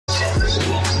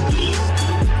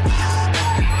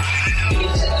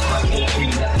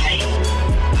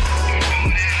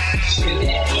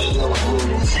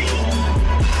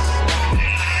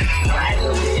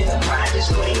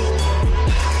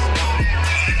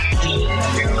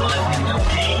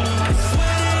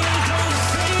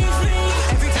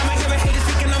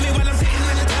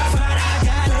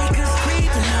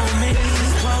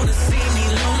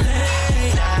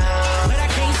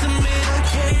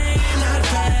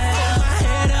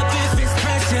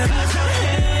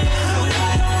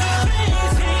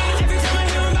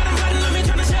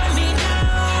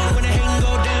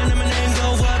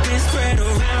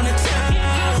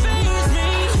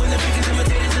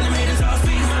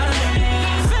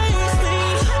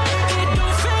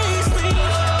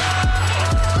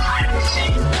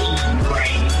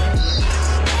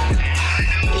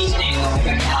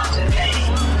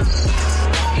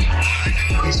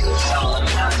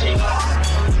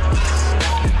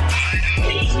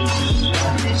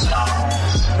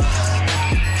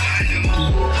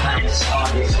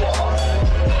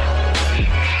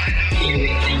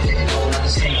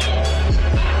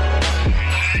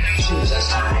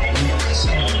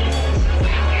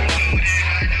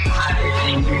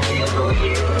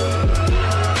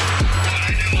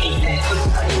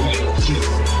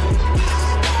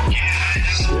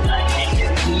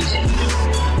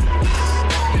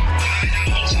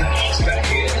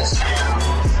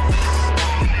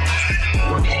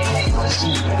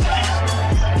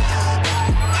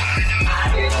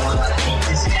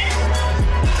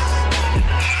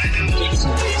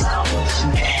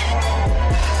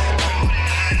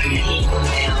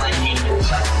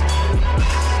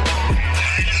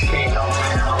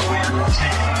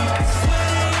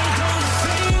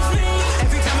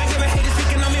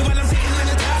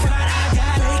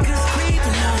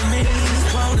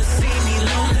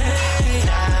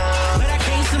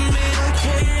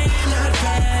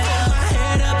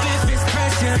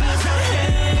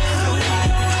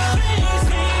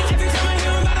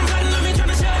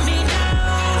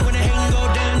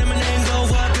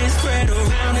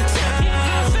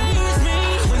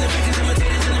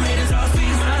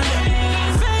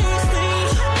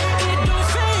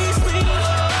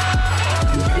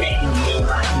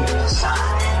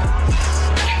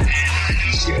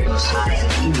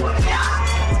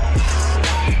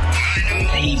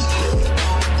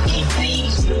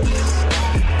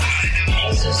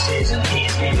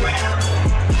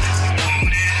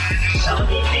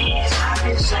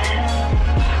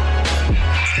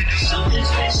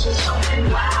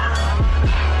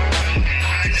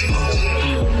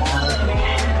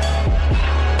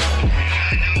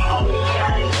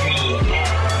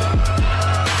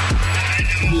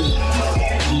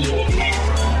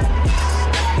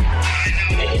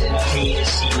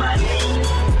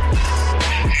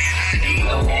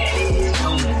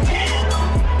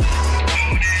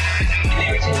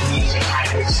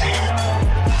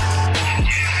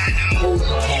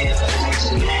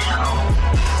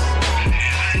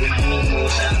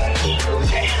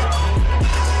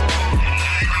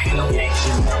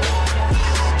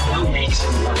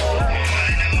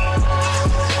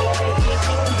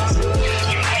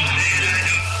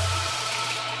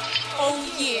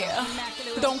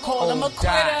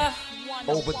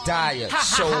Obadiah,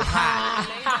 so hot.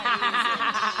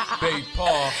 Baby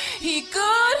Paul. He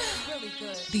good?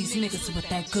 These niggas with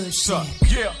that good shit.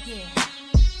 Yeah.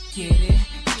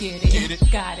 Get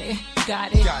it, got it.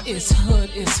 It's hood.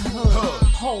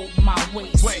 Hold my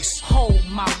waist. Hold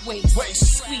my waist.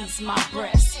 Squeeze my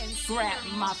breast. Grab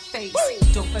my face.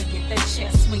 Don't forget the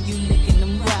chest when you licking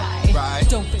them right.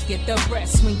 Don't forget the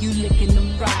breasts when you licking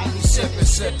them right. You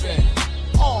sippin'.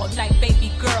 All night,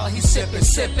 baby girl, he's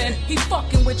sippin'. He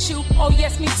fucking with you, oh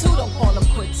yes, me too. Don't call him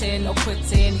quittin', no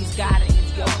quittin'. He's got it,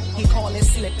 yo. He call it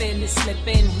slippin', it's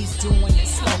slippin'. He's doing it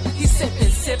slow. He's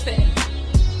sippin'.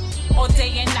 All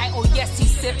day and night, oh yes,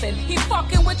 he's sippin'. He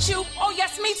fucking with you, oh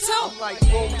yes, me too. I'm like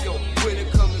Romeo, when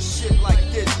it comes to shit like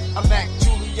this. I'm Mac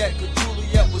Juliet, cause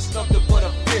Juliet was nothing but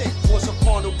a bitch. Once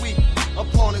upon a week,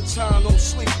 upon a time, no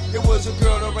sleep. There was a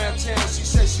girl around town, she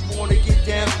said she wanna get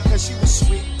down, cause she was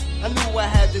sweet. I knew I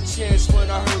had the chance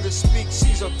when I heard her speak.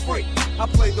 She's a freak. I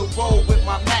play the role with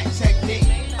my Mac technique.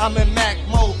 I'm in Mac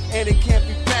mode, and it can't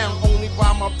be found only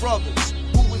by my brothers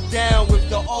who was down with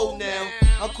the old now.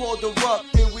 I called her up,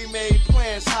 then we made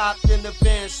plans. Hopped in the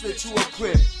van, slid to a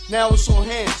crib. Now it's on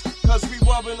hands, cause we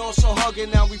rubbing, also hugging,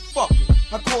 now we fucking.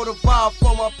 I called a vibe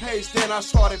from my page, then I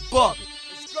started bugging.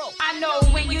 Let's go. I know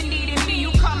when you needed me,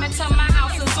 you coming to my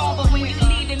house is on. But when you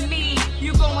needed me,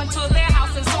 you going to their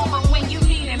house is on. But when you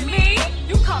needed me,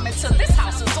 you coming to this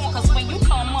house is on. Cause when you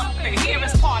come up here,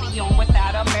 it's party on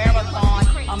without a marathon.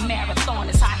 A marathon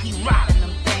is how he riding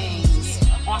them things.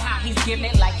 On how he's giving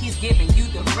it like he's giving you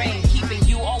the ring. Keeping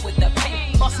you all with the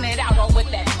pain. Busting it out all with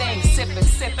that thing.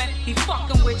 Sippin'. He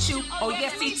fucking with you. Oh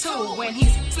yes, he too. When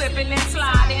he's slipping and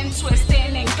sliding,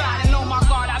 twisting and gliding. Oh my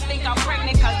God, I think I'm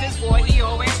pregnant. Cause this boy, he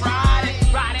always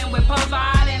riding with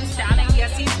providing, styling.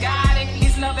 Yes, he's got it.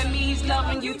 He's loving me, he's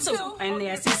loving you too. And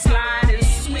yes, he's sliding.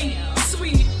 Sweet.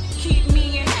 Keep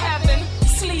me in heaven.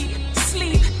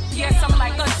 Sleep. Yes, I'm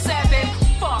like a 7.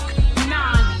 Fuck 9.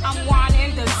 I'm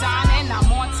whining, designing.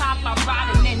 I'm on top, I'm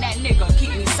riding. And that nigga keep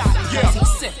me silent. Yes,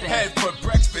 he's sipping. Head for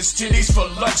breakfast, titties for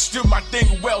lunch. Do my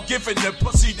thing well, giving the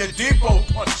pussy the depot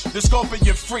punch. The scope of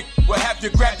your freak will have to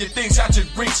grab your things out your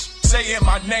reach. Saying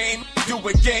my name,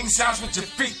 doing gang sounds with your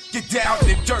feet. Get down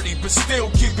and dirty, but still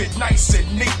keep it nice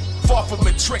and neat. Far from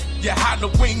a trick, your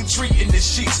Halloween treat in the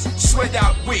sheets. Sweat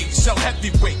out wigs, sell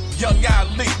heavyweight. Young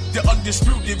Ali, the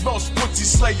undisputed most pussy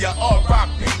slayer,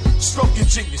 R.I.P. Stroking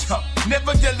genius,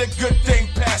 Never get a good thing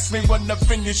past me. When I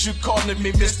finish, you calling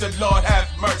me Mr. Lord have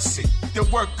mercy. The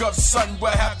work of son will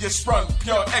have you sprung.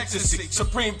 Pure ecstasy,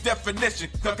 supreme definition.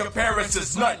 The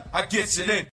comparison's none, I gets it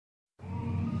in.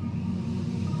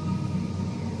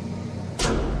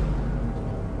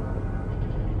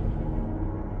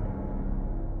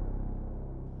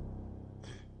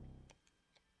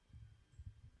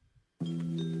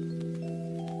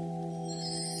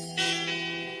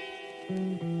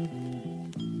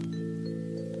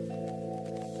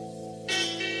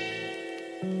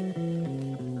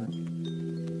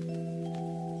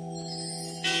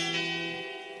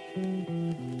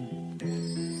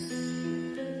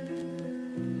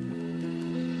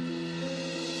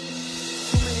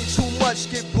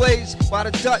 Get blazed by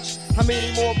the Dutch. How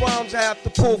many more rhymes I have to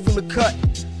pull from the cut?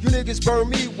 You niggas burn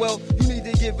me, well, you need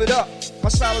to give it up. My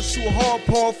style is too hard,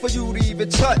 Paul, for you to even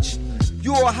touch.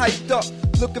 You all hyped up,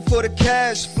 looking for the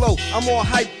cash flow. I'm all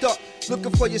hyped up,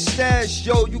 looking for your stash,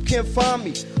 yo. You can't find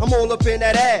me, I'm all up in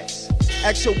that ass.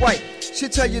 Ask your wife, she'll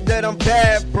tell you that I'm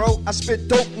bad, bro. I spit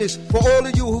dopeness for all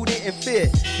of you who didn't fear.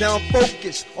 Now I'm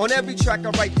focused on every track I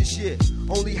write this year.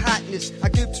 Only hotness I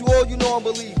give to all you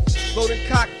non-believers. Load and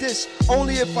cock this,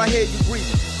 only if I hear you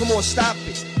breathing. Come on, stop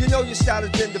it. You know your style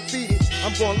has been defeated.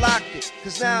 I'm gonna lock it,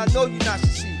 cause now I know you're not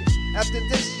succeeding. After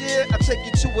this year, I take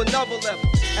you to another level.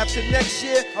 After next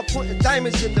year, I'm putting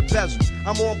diamonds in the bezel.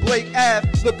 I'm on Blake Ave,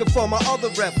 looking for my other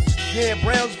rebels. Yeah, in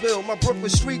Brownsville, my Brooklyn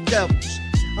street devils.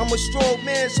 I'm a strong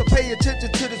man, so pay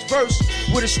attention to this verse.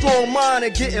 With a strong mind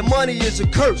and getting money is a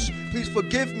curse. Please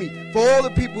forgive me for all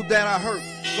the people that I hurt.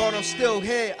 Lord, I'm still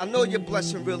here, I know your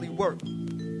blessing really worked.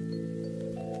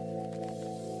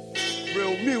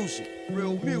 Real music.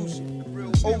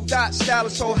 Old dot style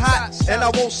is so hot, and I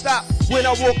won't stop. When I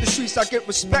walk the streets, I get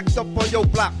respect up on your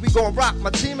block. We gon' rock, my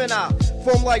team and I.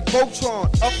 From like Voltron,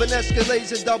 up in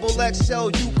Escalades and double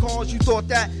XL Yukons. You thought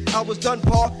that I was done,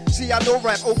 Paul? See, I know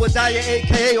rap. Obadiah,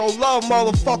 a.k.a. Oh Love,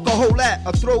 motherfucker, hold that.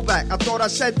 A throwback, I thought I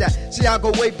said that. See, I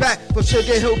go way back from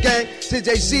Sugar Hill Gang.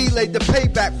 Jay-Z laid the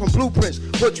payback from Blueprints.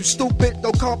 But you stupid,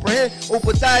 don't comprehend.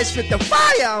 Obadiah spit the fire,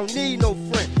 I don't need no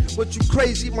friend. But you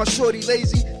crazy, my shorty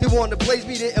lazy. They wanna blaze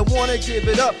me, didn't wanna give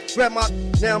it up. Grab my,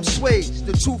 now I'm swayed.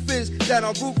 The truth is that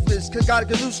I'm ruthless. Cause got a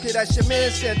Galuska, that's your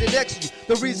man standing next to you.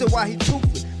 The reason why he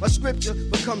toothless. My scripture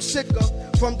becomes sicker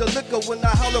from the liquor when the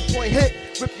holler point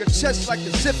hit. Rip your chest like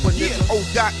a zipper, nigga. Yeah, old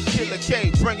Doc and Killer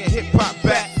K bringing hip-hop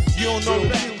back. You don't know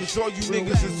the view, cause all you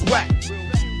niggas is whack.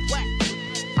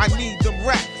 I need them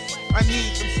raps, I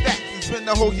need them stacks. It's been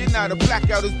the whole year now, the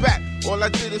blackout is back. All I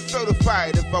did is certify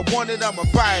it. If I want it, I'ma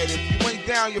buy it. If you ain't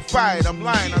down, you're fired. I'm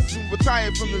lying, I soon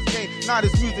retire from this game. Now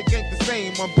this music ain't the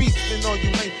same. I'm beastin' on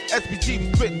you lame. SPG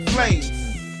be spittin' flames.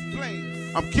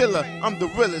 I'm killer, I'm the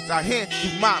realest. I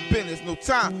handle my business. No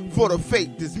time for the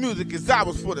fake. This music is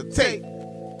ours for the take.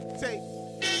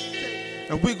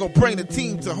 And we gon' bring the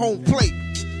team to home plate.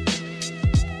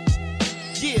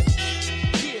 Yeah.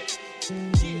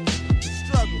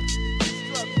 Struggle.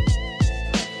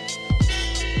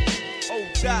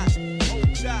 Die.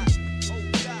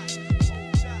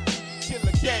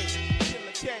 Killer K.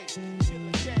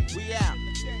 We out.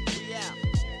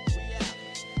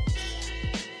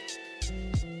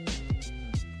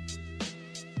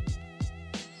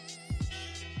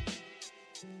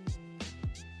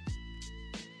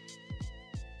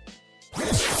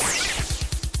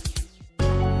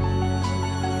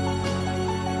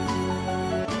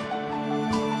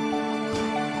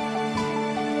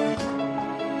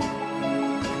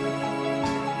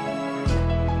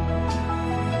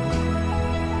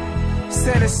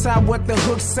 Set aside what the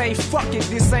hook say, fuck it,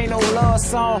 this ain't no love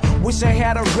song. Wish I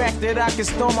had a rack that I could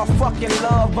store my fucking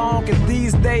love on. Cause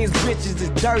these days bitches is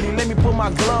dirty, let me put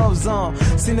my gloves on.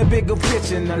 Seen a bigger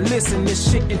picture, now listen,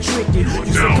 this shit get tricky.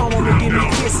 You should come over and give me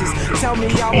kisses. Tell me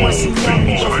y'all want she love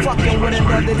me, but fucking with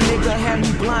another nigga had me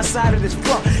blindsided as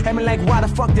fuck. Had me like, why the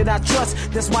fuck did I trust?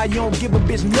 That's why you don't give a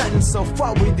bitch nothing. So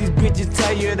fuck with these bitches,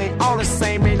 tell you they all the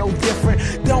same, ain't no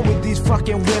different. Done with these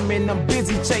fucking women, I'm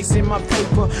busy chasing my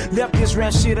paper. Left this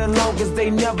rap shit alone cause they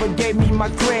never gave me my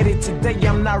credit. Today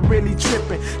I'm not really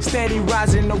tripping, steady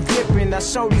rising, no dipping. I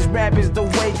show these rappers the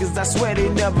way cause I swear they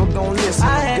never gon' listen.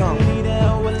 I had to leave that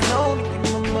hoe alone to get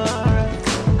my mind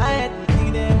right. I had to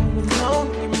leave that hoe alone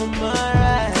to get my mind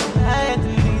right. I had to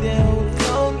leave that hoe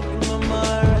alone to get my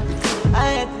mind right. I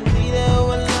had to leave that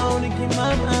hoe alone to get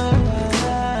my mind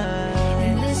right.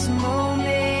 In this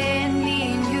moment, me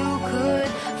and you could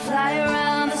fly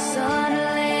around the sun,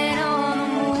 land on the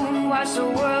moon, watch the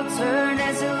world turn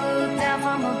as it look down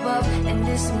from above. In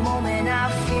this moment, I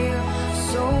feel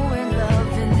so in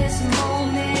love. In this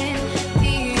moment,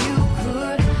 me and you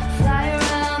could fly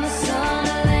around the sun,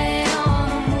 land on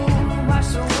the moon, watch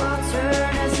the world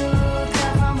turn as it look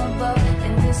down from above.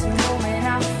 In this moment, I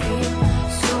feel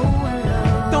so in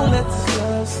love. Don't let this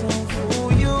love song fool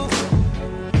you.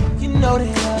 You know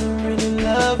that I don't really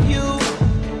love you.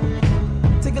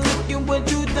 Take a look at what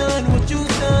you done, what you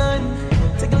done.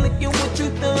 Take a look at what you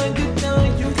done, you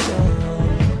done, you done.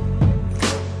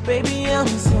 Baby, I'm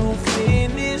so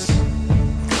finished.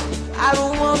 I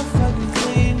don't wanna fucking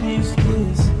finish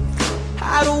this.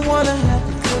 I don't wanna have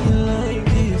to do you like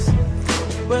this.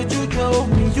 But you told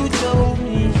me,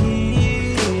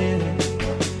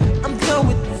 yeah. I'm done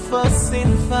with the fuss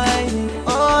and fighting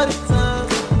all the time.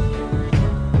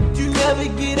 You never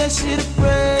get that shit a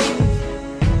break.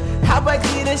 How about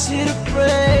get that shit a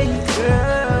break,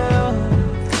 girl?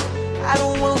 I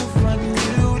don't wanna fucking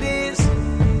do this,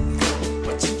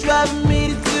 but you're driving me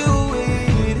to do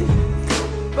it.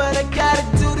 But I gotta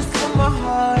do this from my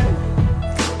heart.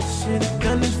 Should've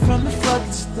done this from the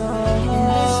fucking start. In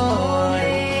this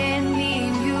moment, me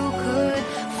and you could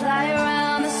fly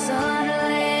around the sun,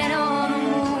 land on the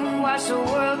moon, watch the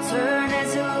world turn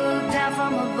as it look down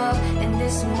from above. In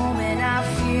this moment, I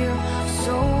feel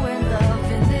so in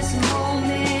love. In this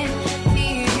moment, me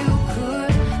and you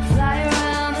could fly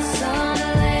around the sun,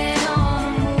 land on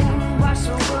the moon, watch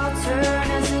the world turn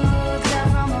as it look down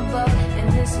from above. In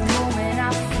this moment,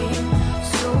 I feel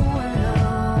so in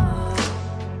love.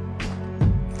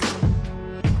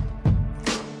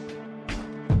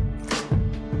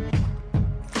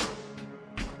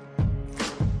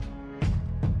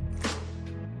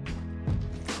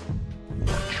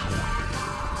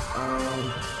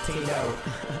 Take it out.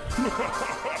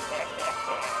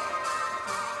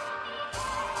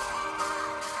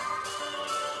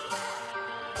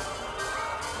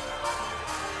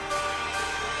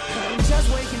 I'm just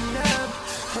waking up,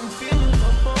 I'm feeling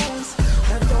my bones.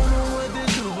 I don't know what to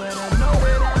do, but I know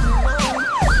that I'm alone.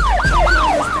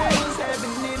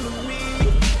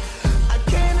 I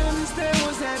can't understand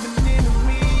what's happening to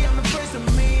me. I'm the first of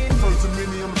many. First of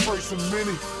many, I'm the first of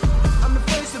many. I'm the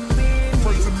first of many.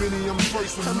 First of many, I'm the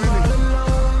first of I'm many. all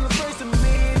alone, the first of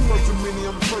many. First of many,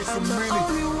 I'm the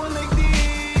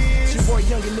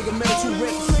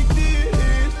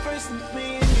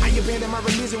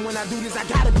religion when I do this. I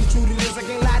gotta be true to this. I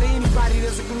can't lie to anybody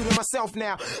that's including myself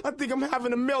now. I think I'm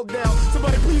having a meltdown.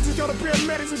 Somebody please just call the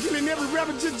paramedics. I'm killing every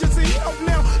rapper just to help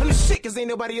now. I'm the shit cause ain't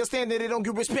nobody else standing. They don't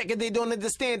give respect cause they don't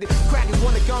understand it. Crackers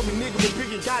wanna call me nigga, but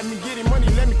pick it, got me getting money.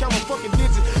 Let me count my fucking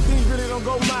digits. Things really don't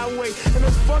go my way. And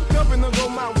it's fucked up and don't go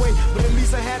my way. But at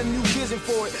least I had a new vision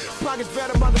for it. Pockets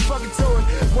fat about the fucking toy.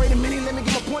 Wait a minute, let me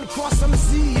get my point across. I'm the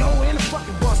CEO and the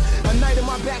fucking boss. A night in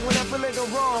my back when I feel like I'm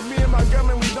wrong. Me and my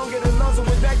girlman, we don't get along. So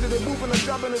we're back to the booth and I'm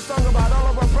dropping a song about all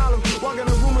of our problems. Walk in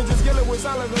the room and just kill it with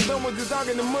silence. I'm done with this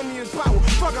talking. The money is power.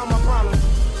 Fuck all my problems.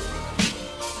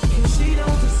 Cause she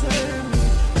don't deserve me.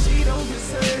 She don't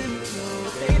deserve me. No,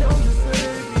 they don't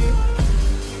deserve me.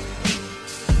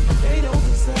 They don't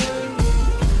deserve me.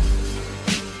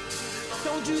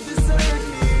 Don't you deserve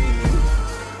me?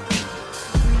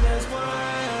 That's why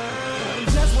I'm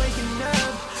just waking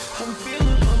up. I'm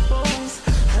feeling my bones.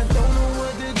 I don't know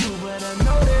what to do, but I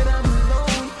know that I'm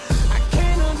alone. I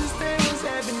can't understand what's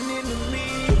happening to me.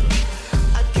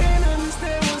 I can't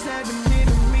understand what's happening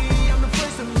to me. I'm the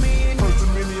first of many. First of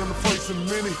many, I'm the first of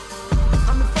many.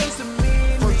 I'm the first of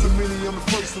many. First of many, I'm the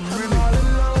first of many. I'm all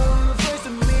alone. I'm the first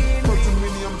of many. First of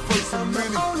many, I'm the first of I'm many.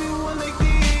 the only one like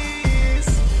this.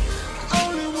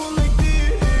 Only one like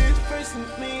this. First of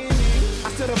many. I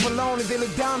stood up alone and they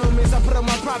looked down on me as I put up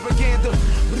my propaganda.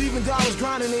 But even though I was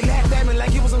grinding, they laughed at me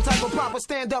like it was some type of proper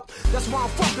stand-up. That's why I'm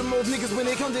fucking those niggas when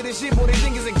they come to this shit, boy, they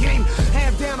think it's a game.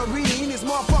 Half down arena in this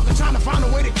motherfucker trying to find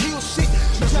a way to kill shit.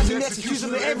 Judging execution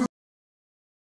of every